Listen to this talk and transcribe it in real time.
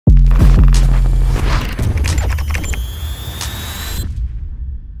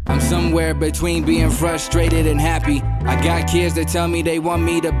somewhere between being frustrated and happy. I got kids that tell me they want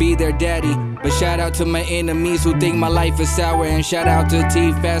me to be their daddy. But shout out to my enemies who think my life is sour. And shout out to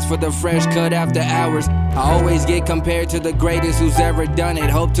T-Fast for the fresh cut after hours. I always get compared to the greatest who's ever done it.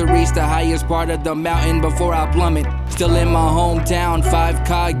 Hope to reach the highest part of the mountain before I plummet. Still in my hometown,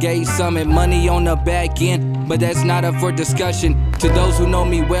 5 gauge summit. Money on the back end, but that's not up for discussion. To those who know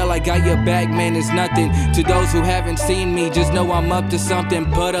me well, I got your back, man, it's nothing. To those who haven't seen me, just know I'm up to something.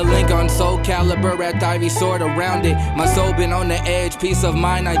 Put a link on Soul Caliber, R3y sword around it. My soul been on the edge, peace of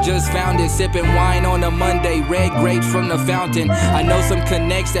mind, I just found it. Sipping wine on a Monday, red grapes from the fountain. I know some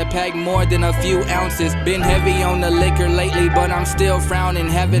connects that pack more than a few ounces. Been heavy on the liquor lately, but I'm still frowning.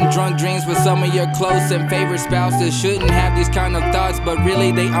 Having drunk dreams with some of your close and favorite spouses. Shouldn't have these kind of thoughts, but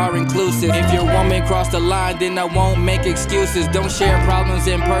really they are inclusive. If your woman crossed the line, then I won't make excuses. Don't share problems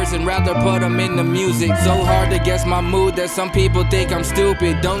in person, rather put them in the music. So hard to guess my mood that some people think I'm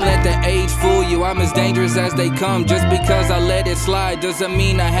stupid. Don't let the age fool you, I'm as dangerous as they come. Just because I let it slide doesn't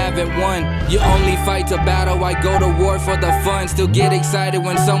mean I haven't won. You only fight to battle, I go to war for the fun. Still get excited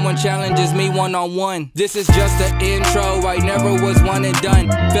when someone challenges me one-on-one. This is just the intro, I never was one and done.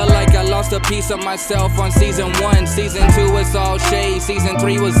 Felt like I lost a piece of myself on season 1. Season 2 it's all shade, season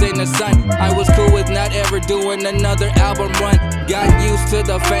 3 was in the sun. I was cool with not ever doing another album run. Got used to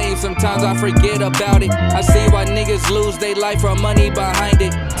the fame, sometimes I forget about it. I see why niggas lose their life for money behind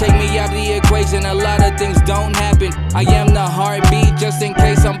it. Take me out of the equation, a lot of things don't happen. I am the heartbeat, just in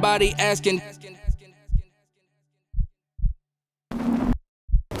case somebody asking.